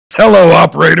Hello,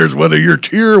 operators, whether you're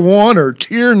tier 1 or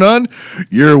tier none,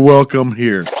 you're welcome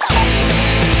here.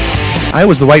 I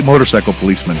was the white motorcycle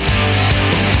policeman.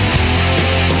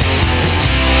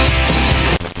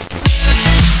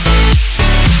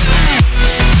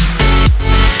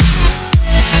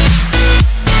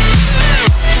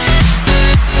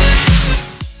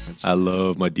 I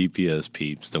love my DPS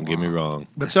peeps. Don't get me wrong.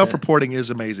 But self-reporting is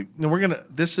amazing. And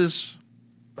this is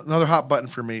another hot button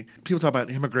for me. People talk about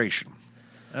immigration.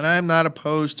 And I'm not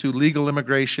opposed to legal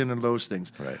immigration and those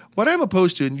things. Right. What I'm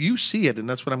opposed to, and you see it, and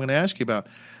that's what I'm going to ask you about,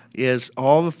 is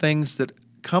all the things that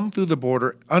come through the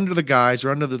border under the guise or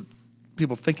under the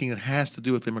people thinking it has to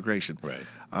do with immigration.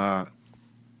 Right.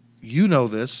 You know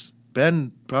this.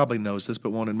 Ben probably knows this, but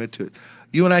won't admit to it.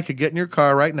 You and I could get in your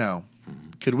car right now.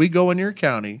 Could we go in your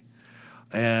county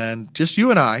and just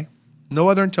you and I, no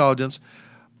other intelligence,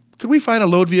 could we find a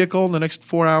load vehicle in the next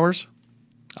 4 hours?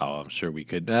 Oh, I'm sure we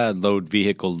could. Load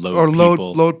vehicle, load or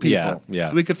people. load people. Yeah,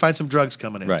 yeah. We could find some drugs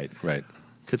coming in. Right, right.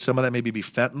 Could some of that maybe be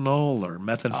fentanyl or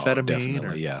methamphetamine? Oh,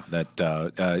 definitely, yeah. That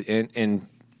and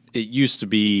it used to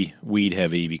be weed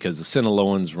heavy because the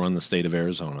Sinaloans run the state of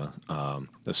Arizona,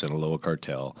 the Sinaloa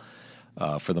cartel,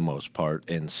 for the most part,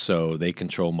 and so they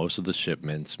control most of the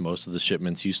shipments. Most of the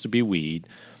shipments used to be weed.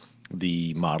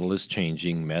 The model is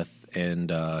changing. Meth and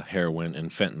heroin and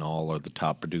fentanyl are the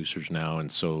top producers now, and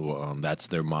so that's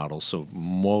their model. So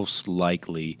most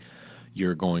likely,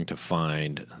 you're going to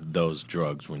find those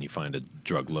drugs when you find a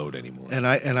drug load anymore. And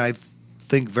I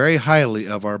think very highly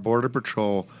of our Border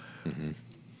Patrol,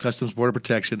 Customs Border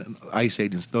Protection, and ICE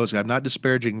agents. Those I'm not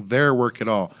disparaging their work at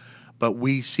all, but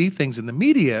we see things in the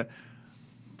media,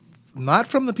 not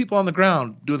from the people on the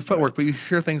ground doing the footwork, but you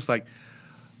hear things like,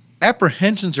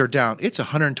 apprehensions are down. It's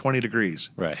 120 degrees.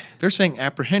 Right. They're saying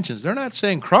apprehensions. They're not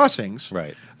saying crossings.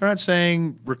 Right. They're not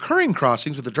saying recurring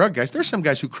crossings with the drug guys. There's some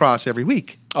guys who cross every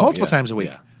week, multiple times a week.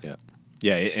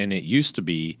 Yeah. And it used to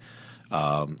be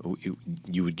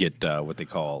you would get what they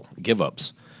call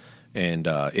give-ups. And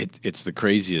it's the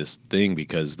craziest thing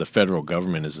because the federal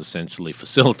government is essentially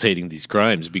facilitating these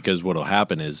crimes because what will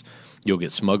happen is you'll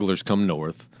get smugglers come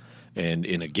north. And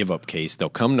in a give-up case, they'll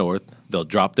come north, they'll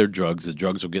drop their drugs, the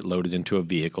drugs will get loaded into a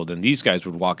vehicle, then these guys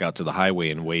would walk out to the highway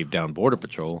and wave down Border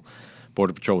Patrol.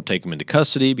 Border Patrol would take them into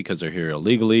custody because they're here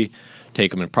illegally,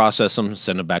 take them and process them,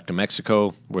 send them back to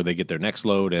Mexico where they get their next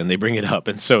load, and they bring it up.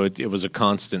 And so it was a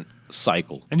constant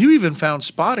cycle. And you even found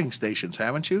spotting stations,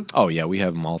 haven't you? Oh, yeah, we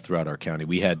have them all throughout our county.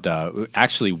 We had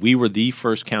actually, we were the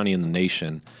first county in the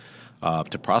nation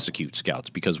to prosecute scouts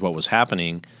because what was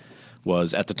happening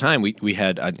was at the time we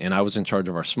had, and I was in charge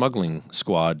of our smuggling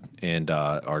squad, and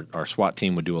our SWAT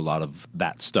team would do a lot of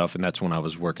that stuff, and that's when I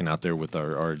was working out there with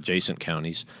our adjacent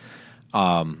counties.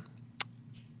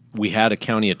 We had a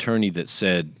county attorney that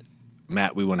said,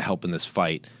 Matt, we want to help in this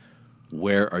fight.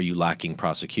 Where are you lacking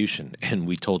prosecution? And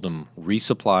we told them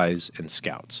resupplies and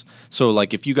scouts. So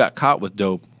like if you got caught with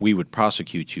dope, we would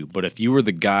prosecute you. But if you were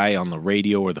the guy on the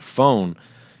radio or the phone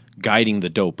guiding the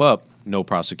dope up, no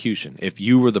prosecution. If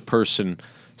you were the person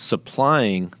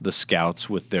supplying the scouts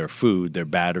with their food, their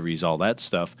batteries, all that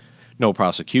stuff, no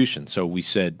prosecution. So we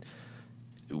said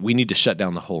we need to shut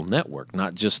down the whole network,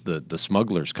 not just the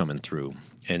smugglers coming through.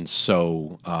 And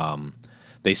so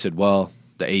they said, well,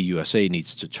 the AUSA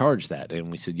needs to charge that.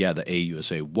 And we said, yeah, the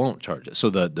AUSA won't charge it.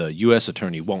 So the U.S.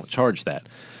 attorney won't charge that.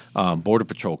 Border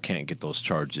Patrol can't get those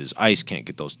charges. ICE can't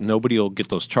get those. Nobody will get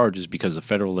those charges because the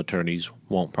federal attorneys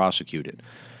won't prosecute it.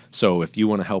 So if you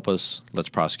want to help us, let's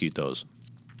prosecute those.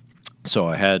 So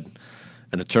I had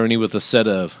an attorney with a set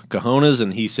of cojones,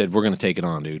 and he said, we're going to take it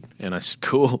on, dude. And I said,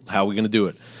 cool, how are we going to do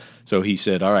it? So he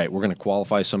said, all right, we're going to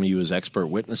qualify some of you as expert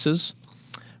witnesses.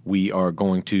 We are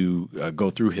going to go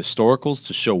through historicals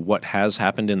to show what has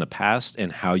happened in the past and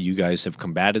how you guys have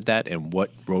combated that and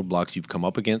what roadblocks you've come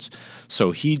up against.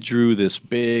 So he drew this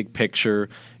big picture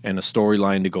and a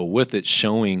storyline to go with it,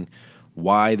 showing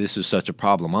why this is such a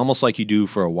problem, almost like you do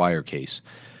for a wire case.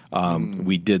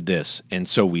 We did this. And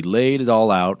so we laid it all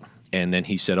out, and then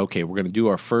he said, okay, we're going to do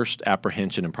our first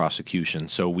apprehension and prosecution.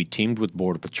 So we teamed with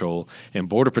Border Patrol, and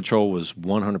Border Patrol was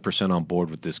 100% on board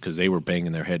with this because they were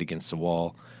banging their head against the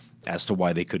wall as to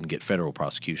why they couldn't get federal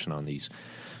prosecution on these.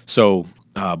 So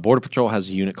Border Patrol has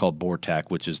a unit called BORTAC,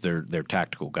 which is their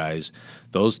tactical guys.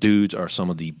 Those dudes are some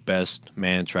of the best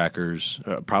man trackers,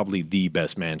 probably the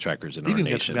best man trackers in our nation.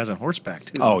 Even get some guys on horseback,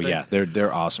 too. Oh, yeah.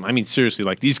 They're awesome. I mean, seriously,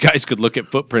 like these guys could look at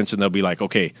footprints and they'll be like,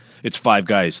 okay, it's 5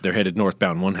 guys. They're headed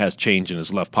northbound. One has change in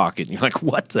his left pocket. And you're like,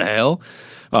 what the hell?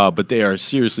 But they are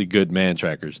seriously good man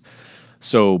trackers.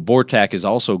 So BORTAC is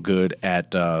also good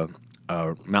at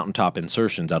mountaintop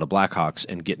insertions out of Blackhawks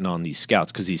and getting on these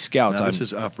scouts because these scouts. Now, this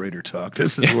is operator talk.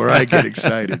 This is where I get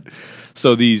excited.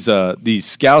 So these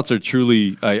scouts are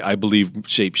truly, I believe,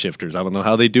 shapeshifters. I don't know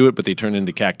how they do it, but they turn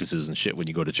into cactuses and shit when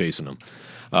you go to chasing them.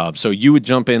 So you would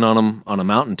jump in on them on a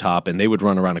mountaintop, and they would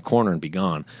run around a corner and be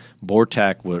gone.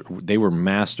 BORTAC, they were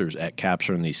masters at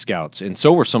capturing these scouts, and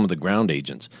so were some of the ground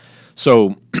agents.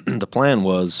 So the plan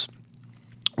was,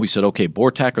 we said, okay,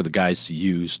 BORTAC are the guys to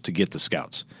use to get the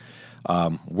scouts.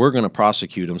 We're going to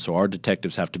prosecute them, so our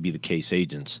detectives have to be the case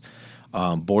agents.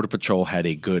 Border Patrol had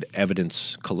a good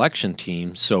evidence collection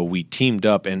team, so we teamed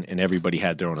up and everybody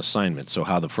had their own assignment. So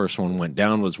how the first one went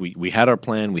down was we had our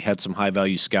plan. We had some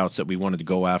high-value scouts that we wanted to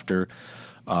go after.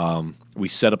 We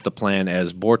set up the plan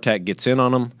as BORTAC gets in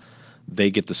on them. They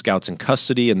get the scouts in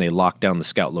custody, and they lock down the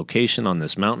scout location on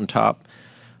this mountaintop.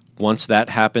 Once that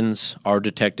happens, our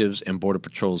detectives and Border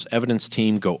Patrol's evidence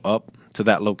team go up to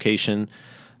that location.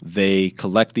 They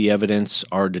collect the evidence.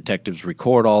 Our detectives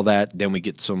record all that. Then we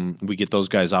get those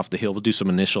guys off the hill. We'll do some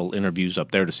initial interviews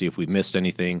up there to see if we missed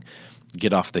anything.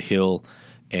 Get off the hill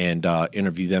and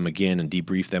interview them again and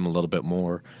debrief them a little bit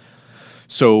more.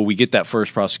 So we get that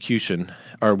first prosecution,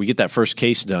 or we get that first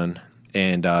case done.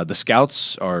 And the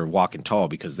scouts are walking tall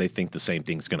because they think the same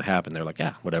thing's going to happen. They're like,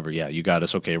 yeah, whatever. Yeah, you got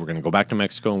us. Okay, we're going to go back to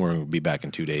Mexico, and we're going to be back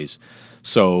in 2 days.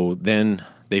 So then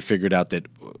they figured out that,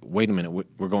 wait a minute,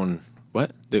 we're going.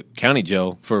 What? The county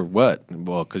jail for what?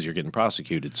 Well, because you're getting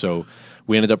prosecuted. So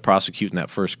we ended up prosecuting that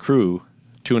first crew,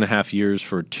 2.5 years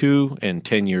for 2 and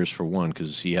 10 years for 1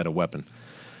 because he had a weapon.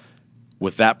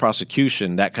 With that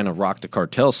prosecution, that kind of rocked the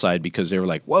cartel side because they were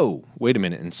like, whoa, wait a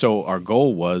minute. And so our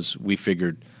goal was, we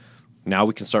figured, now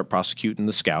we can start prosecuting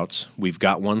the scouts. We've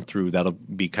got one through. That'll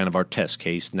be kind of our test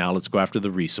case. Now let's go after the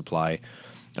resupply.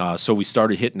 So we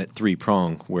started hitting it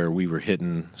 3-prong, where we were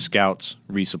hitting scouts,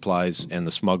 resupplies, and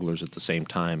the smugglers at the same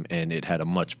time, and it had a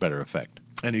much better effect.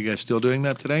 And are you guys still doing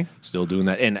that today? Still doing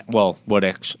that. And, well, what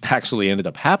actually ended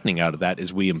up happening out of that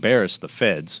is we embarrassed the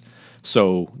feds.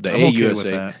 So the I'm AUSA, okay with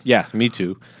that. Yeah, me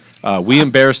too. We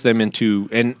embarrassed them into,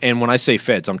 and when I say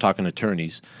feds, I'm talking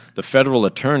attorneys. The federal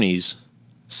attorneys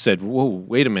said, whoa,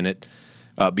 wait a minute,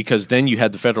 because then you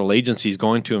had the federal agencies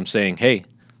going to them saying, hey,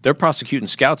 they're prosecuting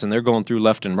scouts and they're going through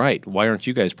left and right. Why aren't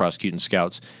you guys prosecuting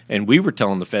scouts? And we were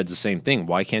telling the feds the same thing.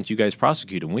 Why can't you guys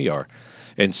prosecute them? We are.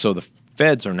 And so the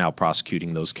feds are now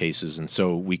prosecuting those cases. And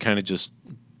so we kind of just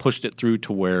pushed it through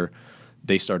to where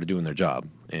they started doing their job.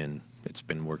 And it's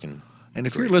been working. And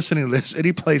if you're listening to this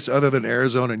any place other than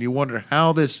Arizona and you wonder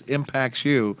how this impacts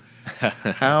you,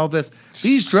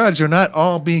 these drugs are not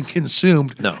all being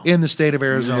consumed in the state of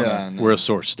Arizona. Yeah, no. We're a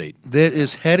source state. That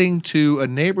is heading to a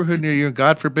neighborhood near you,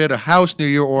 God forbid, a house near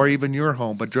you, or even your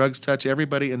home. But drugs touch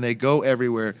everybody, and they go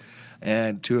everywhere.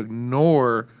 And to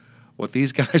ignore what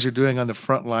these guys are doing on the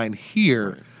front line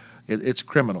here, it's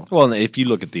criminal. Well, and if you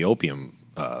look at the opium,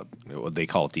 what they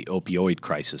call it the opioid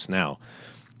crisis now,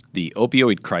 the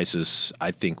opioid crisis,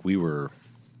 I think we're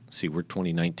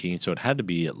 2019, so it had to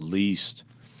be at least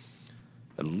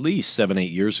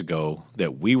 7-8 years ago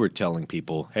that we were telling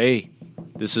people, hey,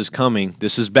 this is coming,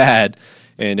 this is bad,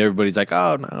 and everybody's like,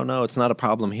 oh, no, it's not a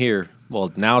problem here.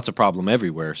 Well, now it's a problem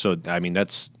everywhere. So, I mean,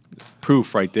 that's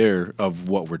proof right there of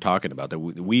what we're talking about, that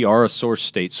we are a source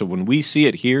state. So when we see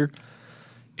it here,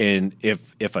 and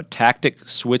if a tactic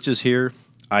switches here,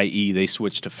 i.e. they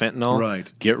switch to fentanyl,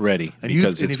 right, get ready, and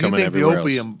because it's coming everywhere else.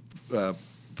 If you think the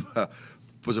opium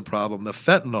was a problem, the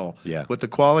fentanyl, yeah, with the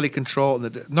quality control and the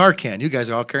Narcan, you guys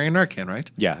are all carrying Narcan,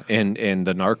 right? Yeah, and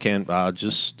the Narcan,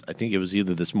 I think it was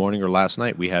either this morning or last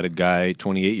night, we had a guy,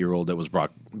 28-year-old, that was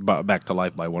brought back to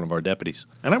life by one of our deputies.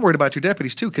 And I'm worried about your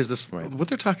deputies too, because what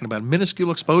they're talking about, minuscule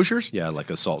exposures. Yeah, like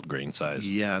a salt grain size.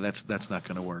 Yeah, that's not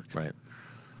going to work. Right.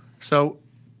 So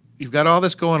you've got all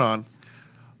this going on.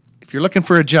 If you're looking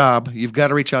for a job, you've got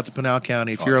to reach out to Pinal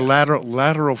County. If you're a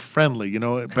lateral friendly, you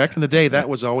know, back in the day, that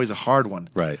was always a hard one.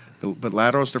 Right. But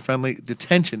laterals are friendly.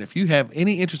 Detention. If you have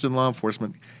any interest in law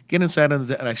enforcement, get inside and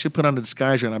I should put on the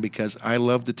disguise right now because I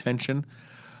love detention.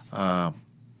 The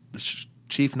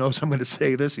chief knows I'm going to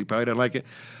say this. He probably doesn't like it.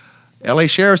 L.A.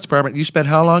 Sheriff's Department. You spent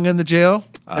how long in the jail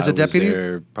as a deputy? I was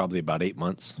there probably about 8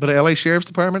 months. But L.A. Sheriff's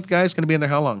Department guy's going to be in there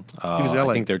how long? He was L.A.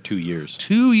 I think they're 2 years.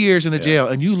 2 years in the jail,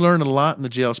 and you learn a lot in the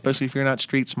jail, especially if you're not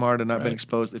street smart and not been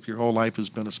exposed. If your whole life has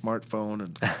been a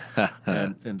smartphone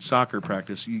and soccer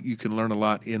practice, you can learn a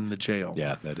lot in the jail.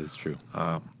 Yeah, that is true.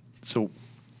 So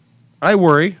I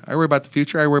worry. I worry about the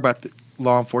future. I worry about the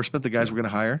law enforcement, the guys we're going to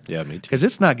hire. Yeah, me too. Because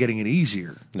it's not getting any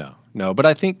easier. No, but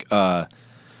I think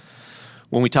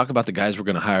when we talk about the guys we're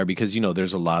going to hire, because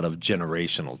there's a lot of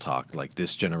generational talk, like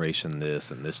this generation this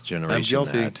and this generation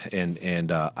that,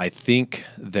 and I think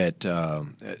that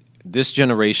this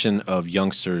generation of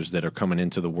youngsters that are coming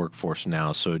into the workforce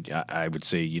now, so I would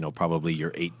say probably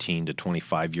your 18 to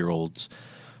 25-year-olds,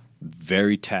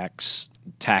 very tech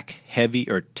heavy,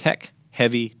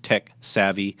 tech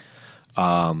savvy.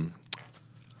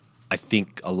 I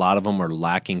think a lot of them are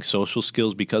lacking social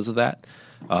skills because of that.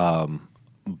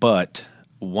 But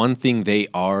one thing they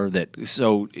are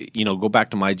go back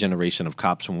to my generation of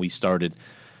cops when we started,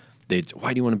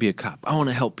 why do you want to be a cop? I want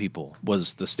to help people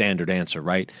was the standard answer,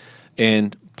 right?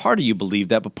 And part of you believed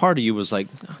that, but part of you was like,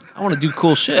 I want to do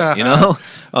cool shit, I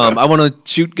want to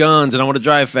shoot guns and I want to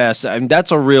drive fast. I mean,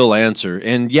 that's a real answer.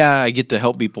 And yeah, I get to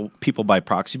help people by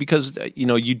proxy because,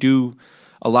 you do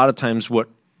a lot of times what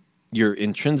your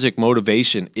intrinsic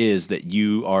motivation is that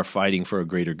you are fighting for a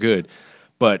greater good.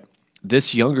 But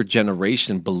this younger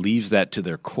generation believes that to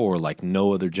their core like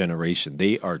no other generation.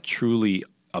 They are truly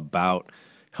about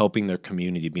helping their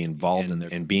community, be involved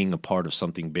and being a part of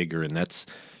something bigger. And that's,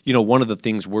 one of the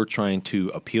things we're trying to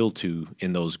appeal to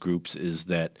in those groups is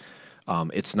that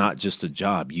it's not just a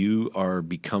job. You are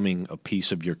becoming a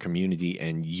piece of your community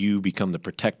and you become the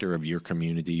protector of your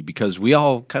community because we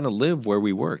all kind of live where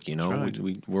we work,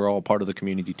 Right. We're all part of the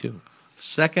community too.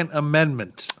 Second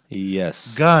Amendment.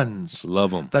 Yes. Guns.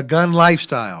 Love them. The gun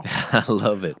lifestyle. I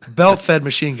love it. Belt-fed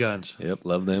machine guns. Yep,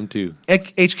 love them too.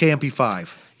 HKMP5.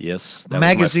 Yes. That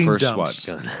Magazine was my dumps.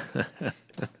 first SWAT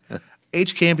gun.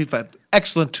 HKMP5.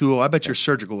 Excellent tool. I bet you're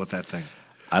surgical with that thing.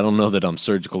 I don't know that I'm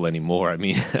surgical anymore. I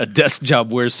mean, a desk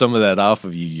job wears some of that off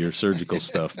of you, your surgical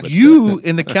stuff. But,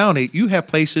 in the county, you have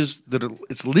places that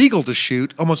it's legal to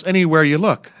shoot almost anywhere you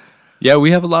look. Yeah,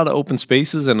 we have a lot of open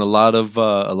spaces and a lot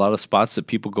of spots that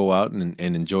people go out and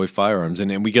enjoy firearms.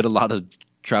 And we get a lot of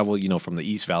travel, from the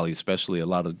East Valley, especially a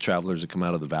lot of travelers that come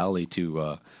out of the valley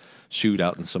to shoot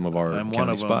out in some of our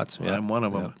county spots. Yeah. I'm one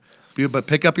of them. But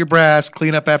pick up your brass,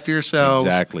 clean up after yourselves.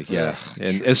 Exactly, yeah,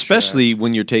 and especially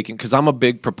when you're taking, because I'm a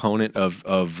big proponent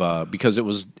of because it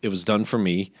was done for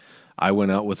me. I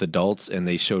went out with adults and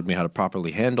they showed me how to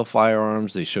properly handle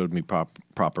firearms. They showed me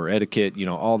proper etiquette,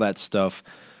 all that stuff.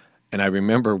 And I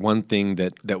remember one thing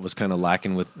that was kind of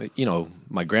lacking with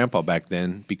my grandpa back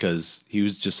then because he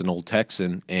was just an old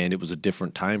Texan and it was a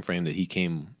different time frame that he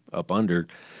came up under,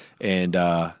 and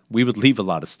we would leave a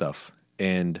lot of stuff.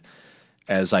 And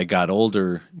as I got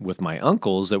older with my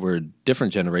uncles that were a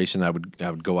different generation, I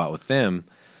would go out with them.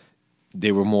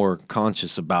 They were more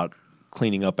conscious about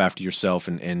cleaning up after yourself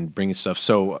and bringing stuff.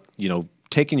 So,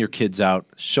 taking your kids out,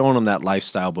 showing them that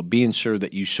lifestyle, but being sure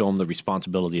that you show them the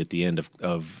responsibility at the end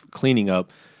of cleaning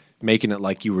up, making it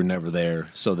like you were never there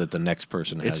so that the next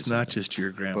person has It's not just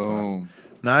your grandpa. Boom.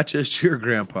 Not just your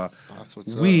grandpa. That's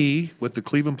what's We, with the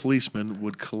Cleveland policemen,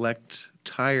 would collect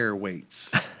tire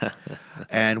weights.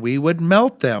 And we would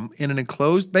melt them in an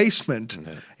enclosed basement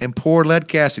and pour lead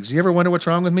castings. You ever wonder what's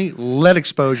wrong with me? Lead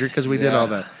exposure, because we did all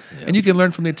that. Yeah. And you can learn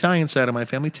from the Italian side of my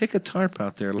family. Take a tarp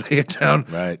out there, lay it down,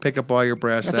 right. Pick up all your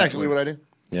brass. That's actually what I do.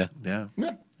 Yeah. Yeah.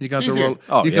 Yeah. You can It's also easier.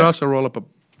 roll. You can also roll up a.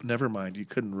 Never mind. You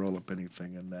couldn't roll up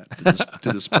anything in that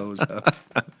to dispose of.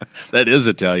 That is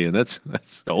Italian. That's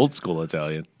old school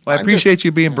Italian. Well, I appreciate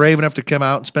you being brave enough to come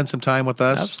out and spend some time with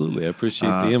us. Absolutely. I appreciate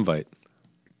the invite.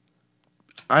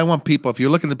 I want people, if you're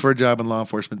looking for a job in law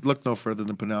enforcement, look no further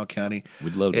than Pinal County.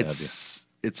 We'd love to have you.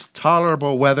 It's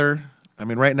tolerable weather. I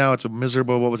mean, right now it's a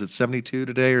miserable, what was it, 72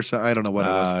 today or so? I don't know what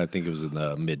it was. I think it was in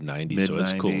the mid-90s, so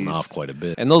it's cooling off quite a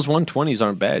bit. And those 120s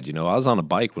aren't bad. I was on a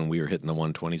bike when we were hitting the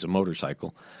 120s, a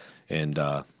motorcycle, and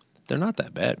they're not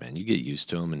that bad, man. You get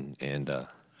used to them, and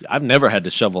I've never had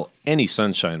to shovel any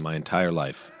sunshine my entire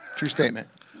life. True statement.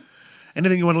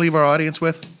 Anything you want to leave our audience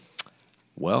with?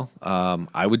 Well,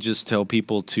 I would just tell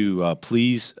people to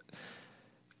please.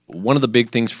 One of the big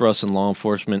things for us in law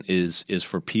enforcement is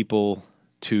for people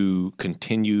to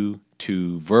continue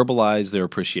to verbalize their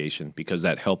appreciation, because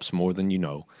that helps more than you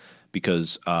know.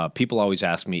 Because people always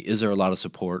ask me, is there a lot of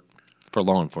support for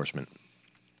law enforcement?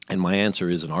 And my answer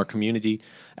is, in our community,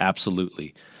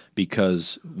 absolutely.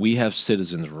 Because we have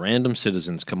citizens, random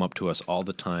citizens, come up to us all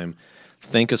the time,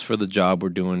 thank us for the job we're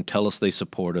doing, tell us they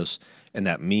support us, and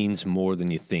that means more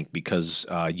than you think, because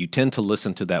you tend to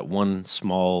listen to that one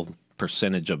small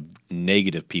percentage of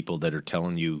negative people that are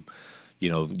telling you,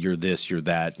 you're this, you're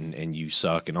that, and you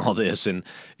suck and all this. And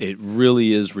it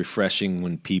really is refreshing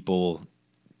when people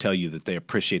tell you that they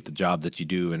appreciate the job that you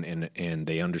do, and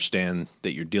they understand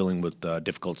that you're dealing with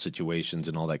difficult situations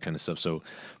and all that kind of stuff. So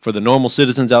for the normal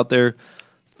citizens out there,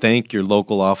 thank your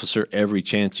local officer every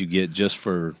chance you get just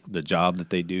for the job that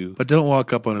they do. But don't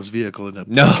walk up on his vehicle in the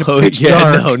No, pitch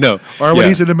yeah, dark, no. or when Yeah.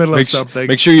 he's in the middle of Make something.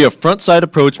 Make sure you have front side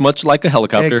approach, much like a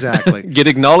helicopter. Exactly. Get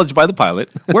acknowledged by the pilot.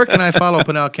 Where can I follow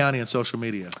Pinal County on social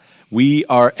media? We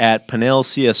are at Pinal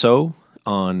CSO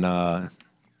on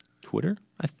Twitter,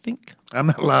 I think. I'm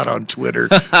not allowed on Twitter.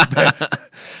 But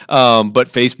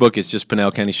Facebook is just Pinal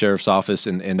County Sheriff's Office,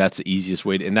 and that's the easiest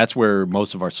way. And that's where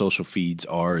most of our social feeds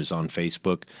are, is on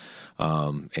Facebook.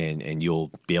 And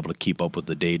you'll be able to keep up with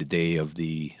the day-to-day of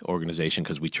the organization,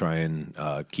 because we try and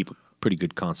keep a pretty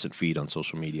good constant feed on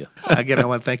social media. Again, I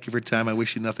want to thank you for your time. I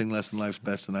wish you nothing less than life's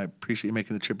best, and I appreciate you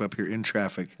making the trip up here in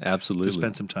traffic. Absolutely. To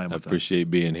spend some time with us. I appreciate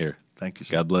being here. Thank you,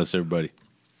 sir. God bless everybody.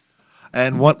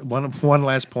 And one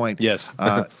last point. Yes.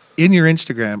 In your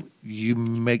Instagram, you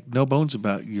make no bones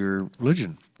about your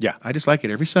religion. Yeah. I just like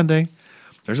it. Every Sunday,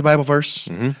 there's a Bible verse,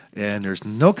 and there's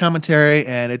no commentary,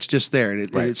 and it's just there.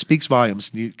 It speaks volumes,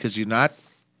 because you're not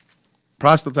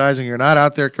proselytizing. You're not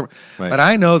out there. Right. But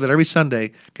I know that every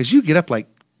Sunday, because you get up like,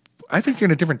 I think you're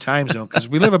in a different time zone, because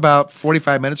we live about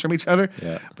 45 minutes from each other.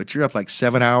 Yeah. But you're up like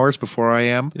 7 hours before I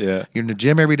am. Yeah. You're in the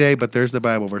gym every day, but there's the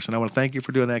Bible verse. And I want to thank you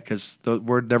for doing that, because the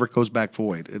word never goes back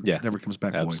void. It never comes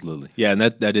back void. Absolutely. Yeah, and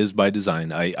that is by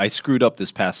design. I screwed up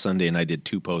this past Sunday, and I did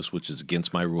 2 posts, which is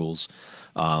against my rules,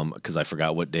 because I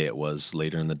forgot what day it was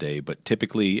later in the day. But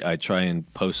typically, I try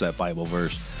and post that Bible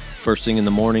verse first thing in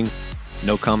the morning.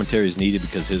 No commentary is needed,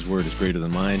 because his word is greater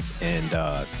than mine, and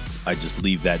I just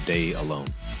leave that day alone.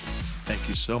 Thank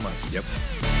you so much. Yep.